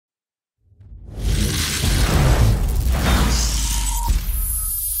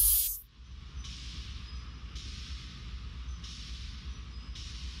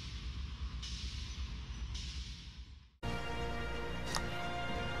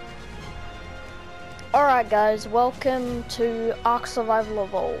Alright guys, welcome to Ark Survival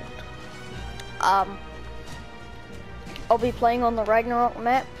Evolved. I'll be playing on the Ragnarok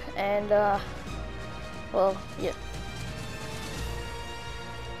map and well, yeah.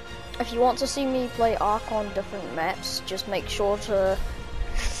 If you want to see me play Ark on different maps, just make sure to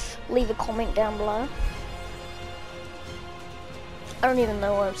leave a comment down below. I don't even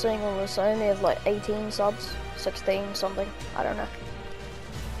know what I'm saying all this. I only have like 18 subs, 16 something, I don't know.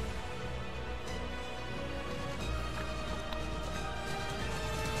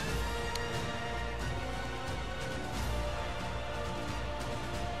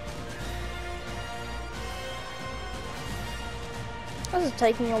 This is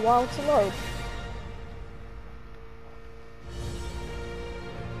taking a while to load.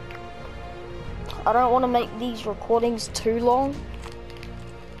 I don't want to make these recordings too long,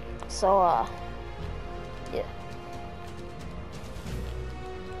 so yeah.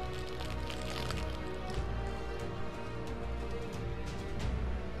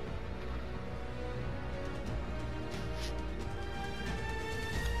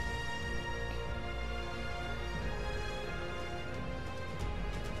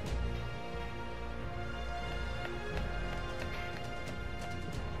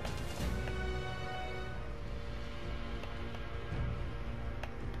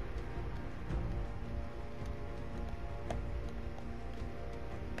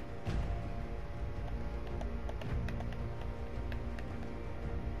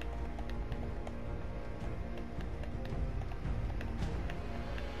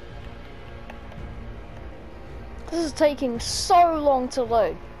 This is taking so long to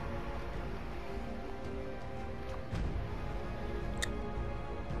load.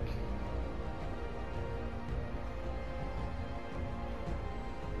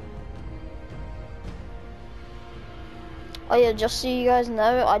 Oh yeah, just so you guys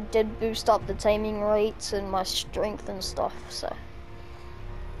know, I did boost up the taming rates and my strength and stuff, so.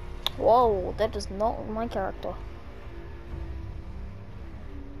 Whoa, that is not my character.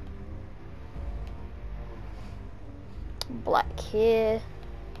 Black hair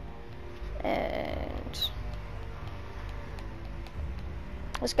and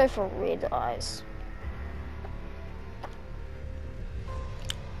let's go for red eyes.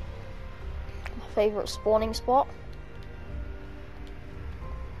 My favorite spawning spot.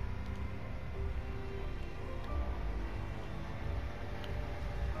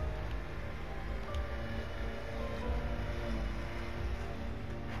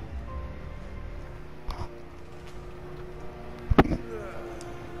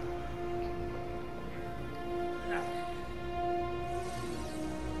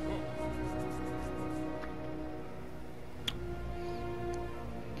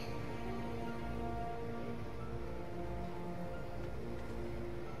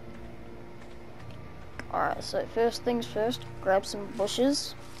 Alright, so first things first, grab some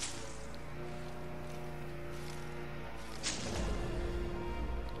bushes.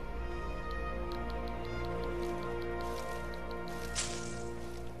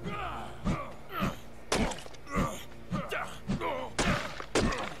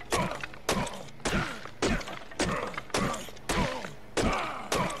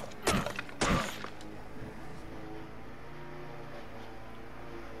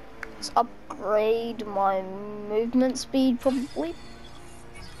 Let's upgrade my movement speed probably.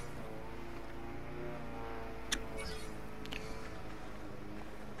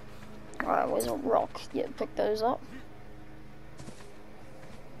 Alright, where's a rock? Yeah, pick those up.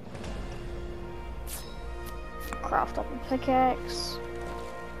 Craft up a pickaxe.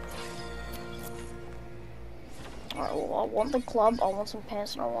 Alright, well, I want the club, I want some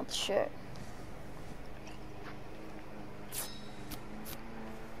pants, and I want the shirt.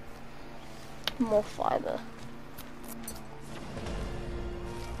 More fiber.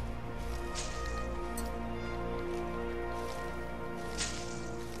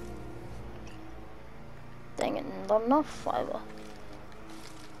 Dang it, not enough fiber.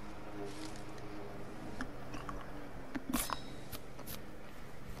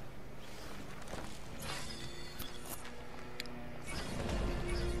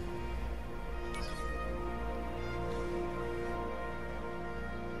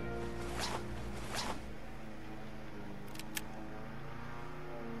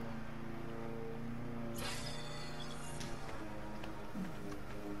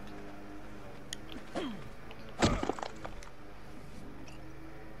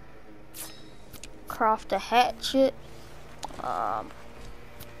 Craft a hatchet.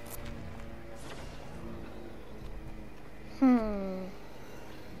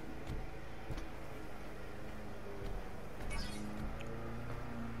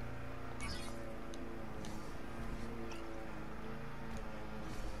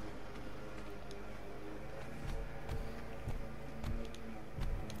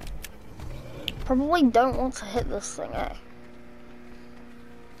 probably don't want to hit this thing, eh?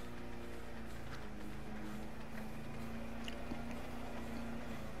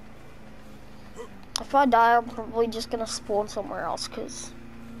 If I die, I'm probably just gonna spawn somewhere else, cause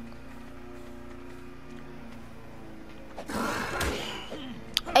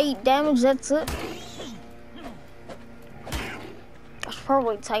 8 damage, that's it. I should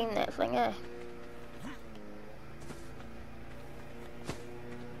probably tame that thing, eh?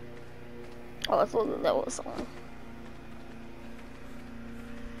 Oh, I thought that was on.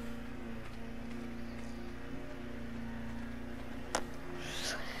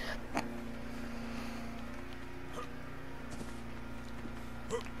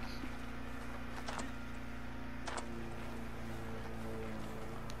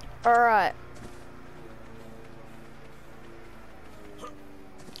 Alright.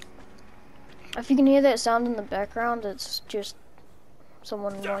 If you can hear that sound in the background, it's just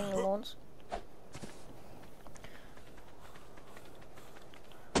someone mowing the lawns.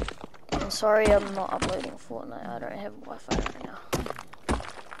 I'm sorry I'm not uploading Fortnite, I don't have Wi-Fi right now.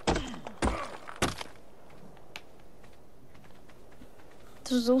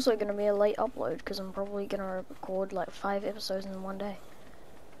 This is also going to be a late upload because I'm probably going to record like 5 episodes in one day.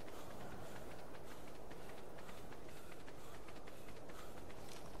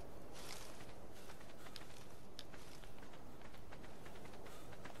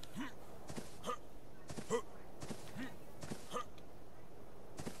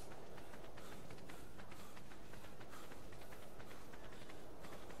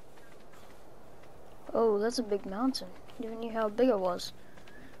 Oh, that's a big mountain. Never knew how big it was.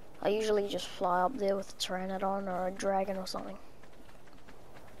 I usually just fly up there with a pteranodon or a dragon or something.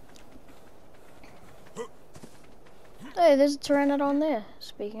 Hey, there's a pteranodon there,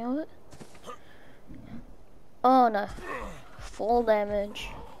 speaking of it. Oh no. Full damage.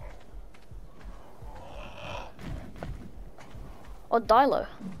 Oh, Dilo.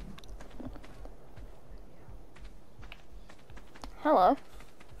 Hello.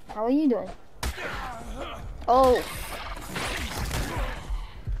 How are you doing? Oh.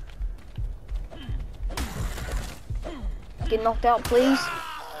 Get knocked out, please.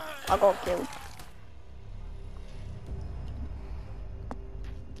 I got killed.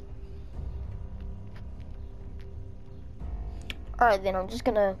 Alright then, I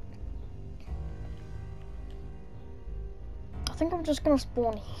think I'm just gonna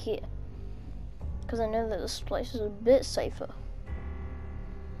spawn here. Because I know that this place is a bit safer.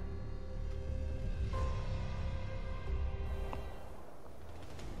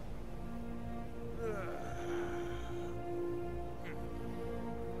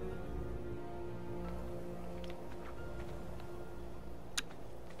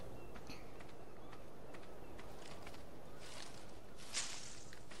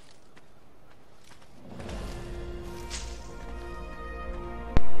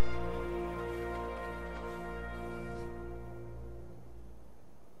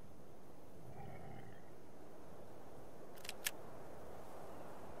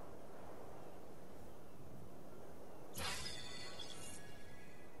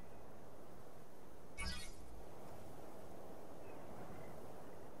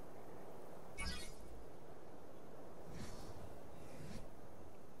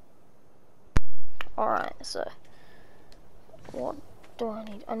 Alright, so what do I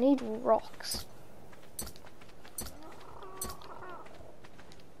need? I need rocks.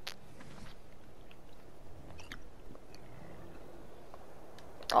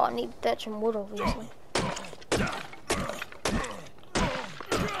 Oh, I need thatch and wood, obviously.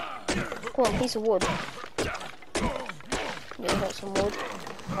 Come on, piece of wood. Yeah, got some wood.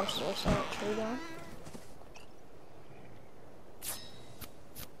 I'm just gonna set a tree down.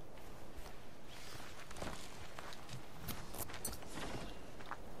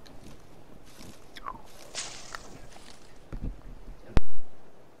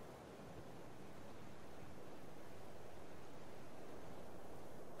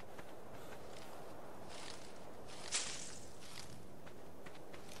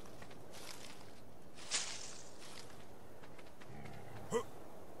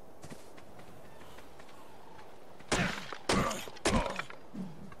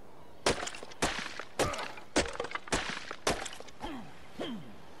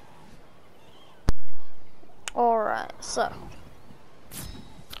 Alright, so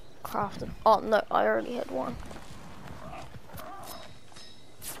crafted. Oh no, I already had one.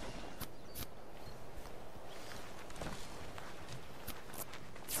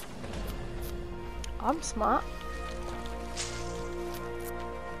 I'm smart.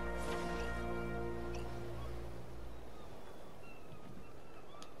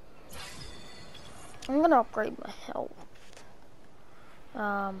 I'm gonna upgrade my health.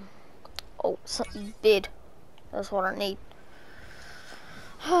 Oh, bed. That's what I need.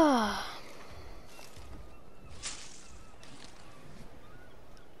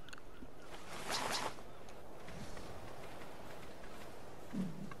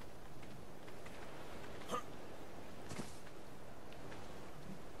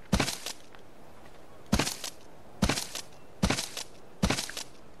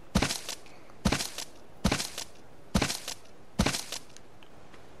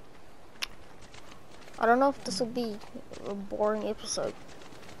 I don't know if this will be a boring episode.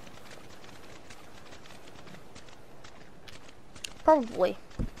 Probably.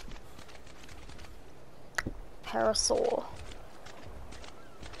 Parasaur.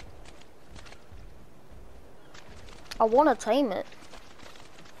 I want to tame it.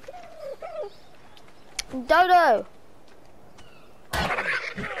 Dodo!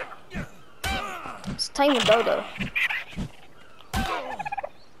 Let's tame a dodo.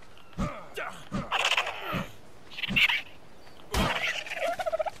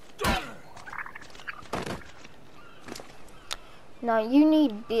 Now you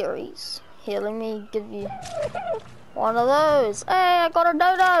need berries. Here, let me give you one of those. Hey, I got a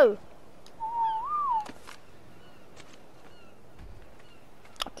dodo!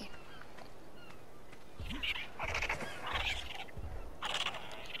 Okay.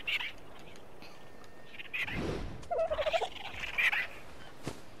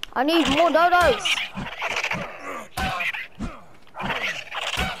 I need more dodos!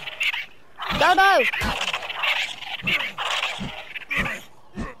 Dodo!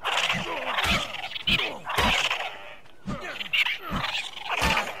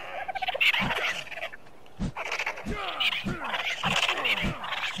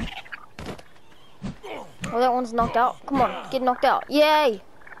 Oh, that one's knocked out. Come on, get knocked out. Yay!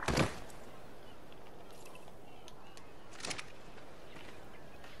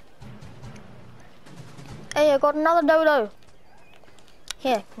 Hey, I got another dodo.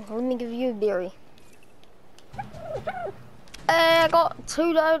 Here, let me give you a berry. Hey, I got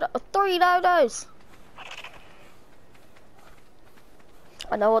three dodos.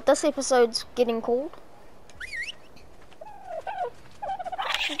 I know what this episode's getting called.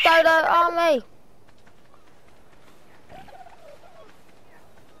 Dodo army.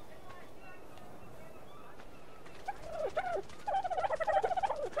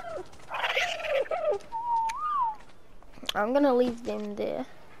 I'm gonna leave them there.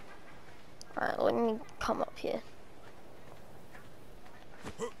 Alright, let me come up here.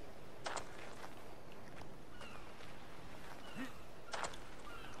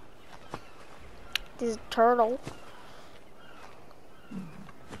 There's a turtle.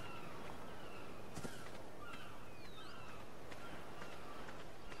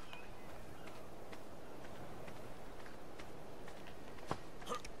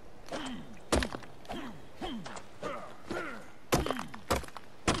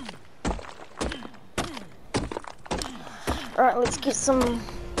 Alright, let's get some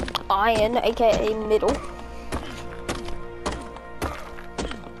iron, aka metal.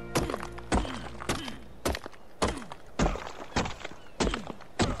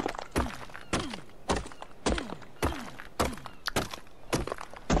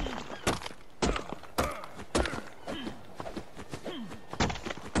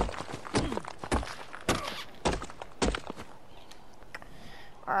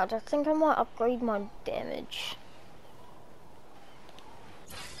 Alright, I think I might upgrade my damage.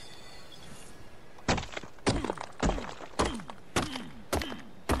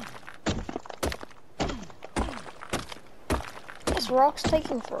 This rock's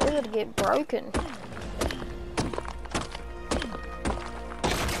taking forever to get broken.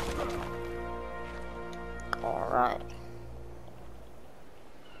 Alright.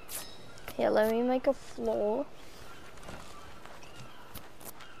 Here, let me make a floor.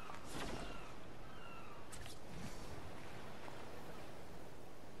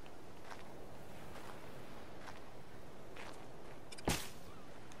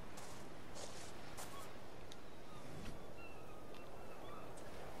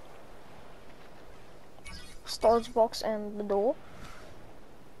 Storage box and the door.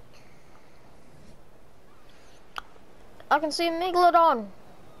 I can see a megalodon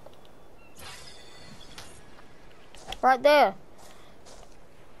right there.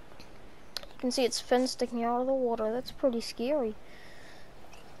 You can see its fin sticking out of the water. That's pretty scary.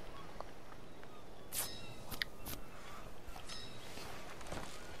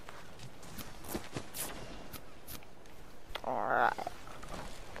 Alright.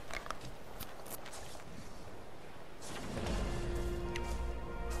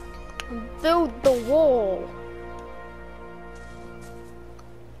 Build the wall.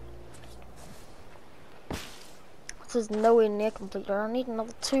 This is nowhere near complete. I need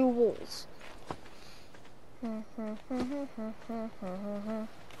another 2 walls.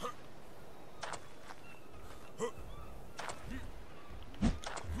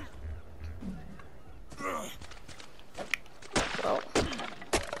 Well.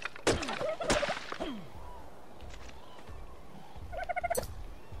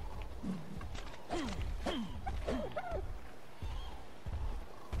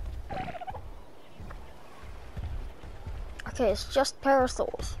 Okay, it's just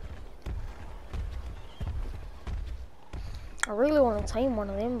parasaurs. I really want to tame one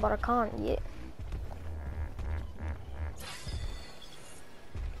of them, but I can't yet.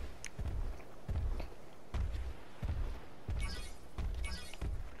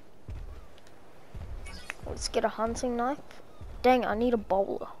 Let's get a hunting knife. Dang, I need a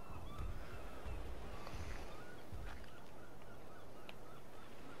bowler.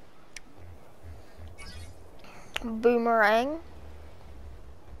 Boomerang.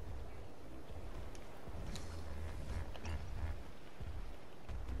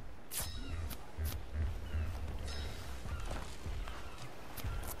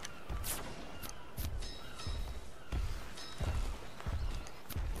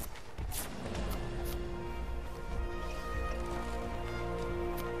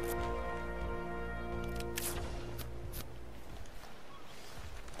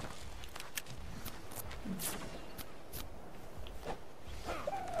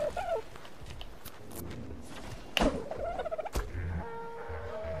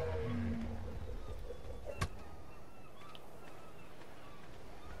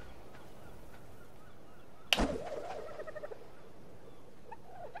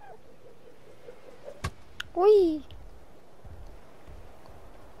 Whee!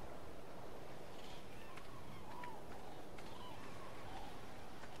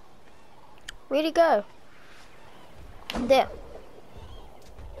 Where'd he go? There.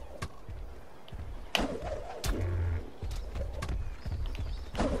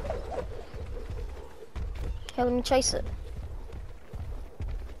 Okay, let me chase it.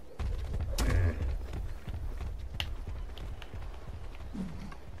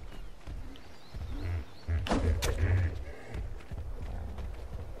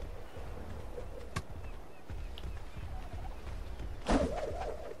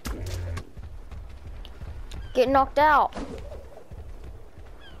 Get knocked out.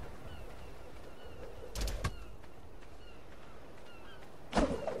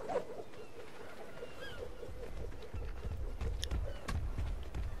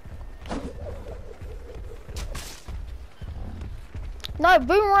 No,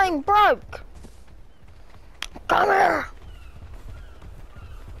 boomerang broke. Come here.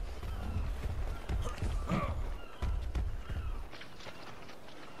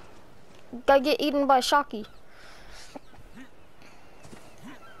 Go get eaten by Shocky.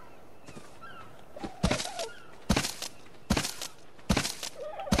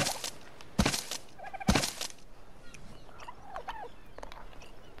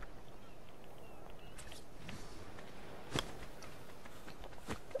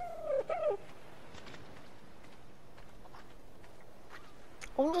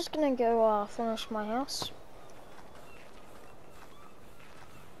 I'm just gonna go finish my house.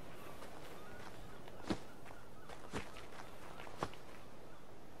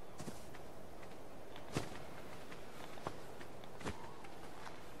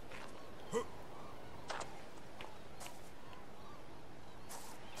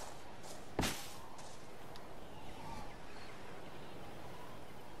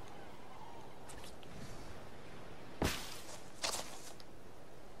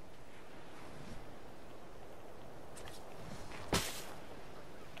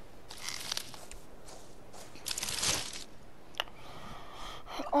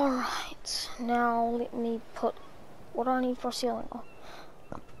 Alright, now let me put what I need for ceiling.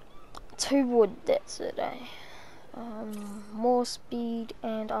 2 wood, that's it, eh? More speed,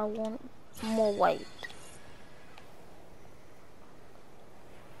 and I want more weight.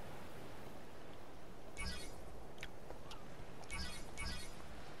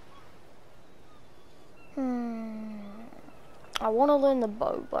 I want to learn the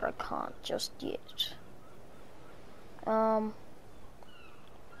bow, but I can't just yet.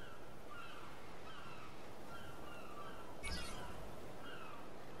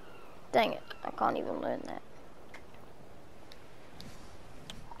 Dang it, I can't even learn that.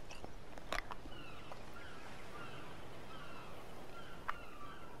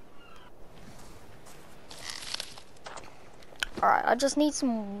 Alright, I just need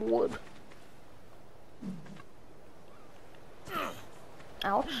some wood.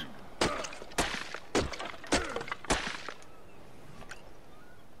 Ouch.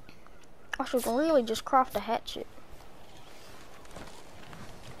 I should really just craft a hatchet.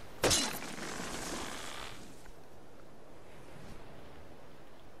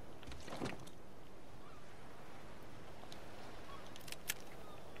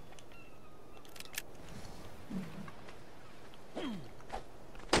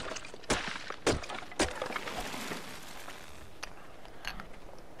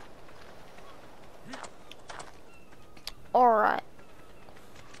 Alright.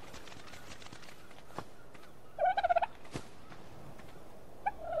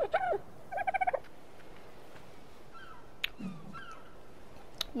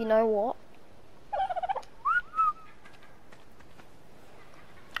 You know what?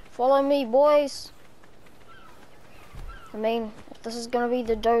 Follow me, boys. I mean, if this is gonna be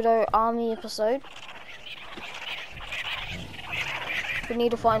the Dodo Army episode, we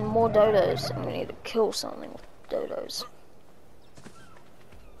need to find more dodos and we need to kill something with dodos.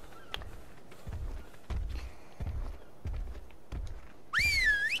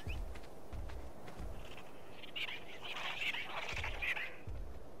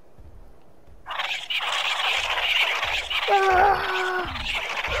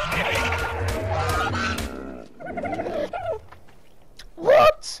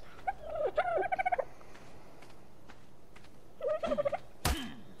 What?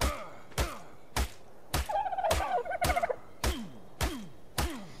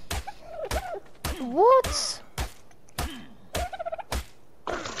 What?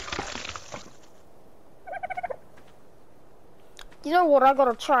 You know what I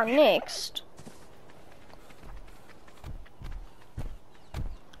gotta try next?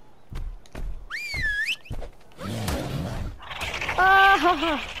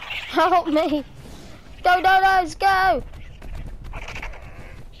 Ah, help me! Go, dodos, go!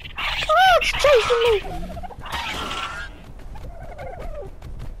 Oh, it's chasing me!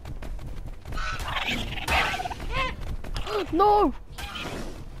 No!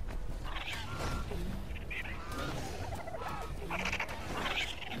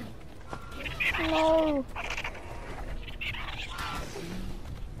 No!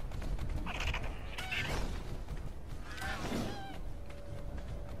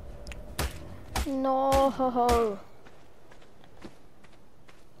 No!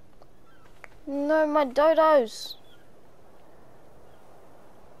 No, my dodos!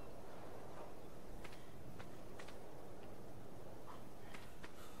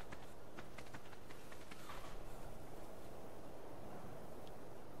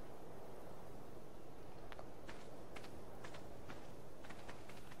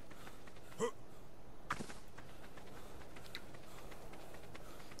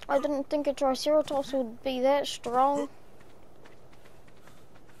 I didn't think a Triceratops would be that strong.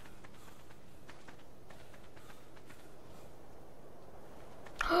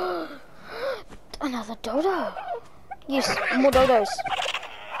 Another dodo. Yes, more dodos.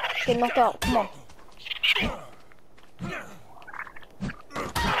 Get knocked out. Come on.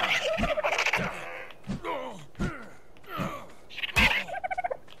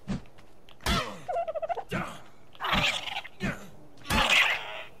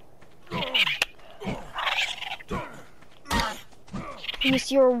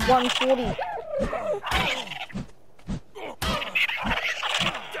 Yes, you're 140.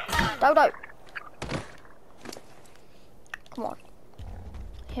 Dodo. Come on.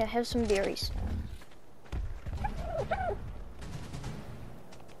 Here, have some berries.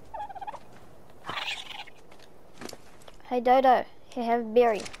 Hey Dodo, here, have a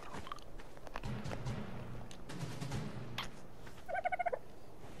berry.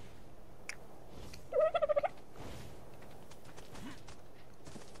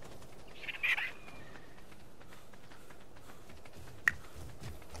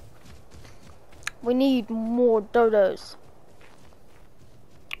 We need more dodos.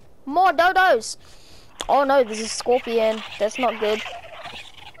 More dodos! Oh no, there's a scorpion. That's not good.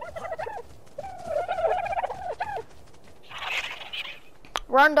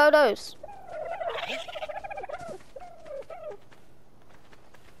 Run, dodos!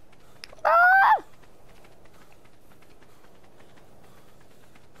 Ah!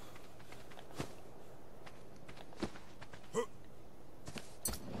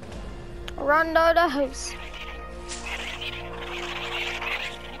 Run, dodos!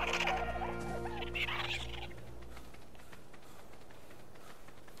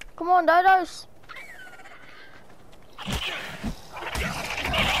 Come on, dodos!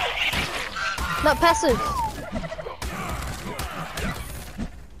 Not passive.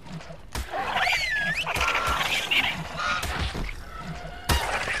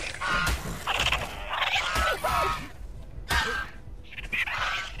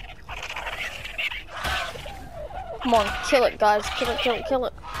 Come on, kill it, guys. Kill it, kill it, kill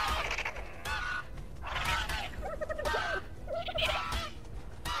it.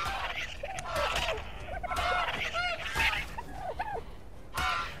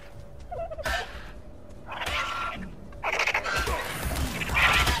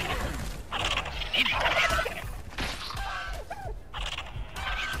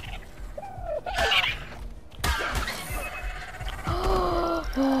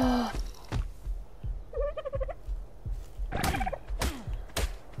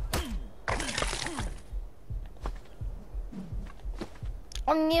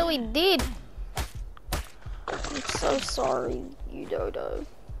 I nearly did. I'm so sorry, you dodo.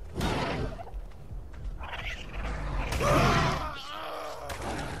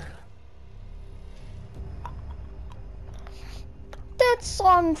 That's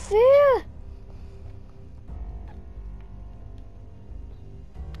unfair.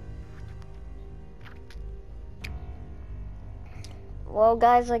 Well,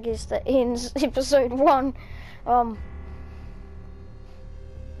 guys, I guess that ends episode 1.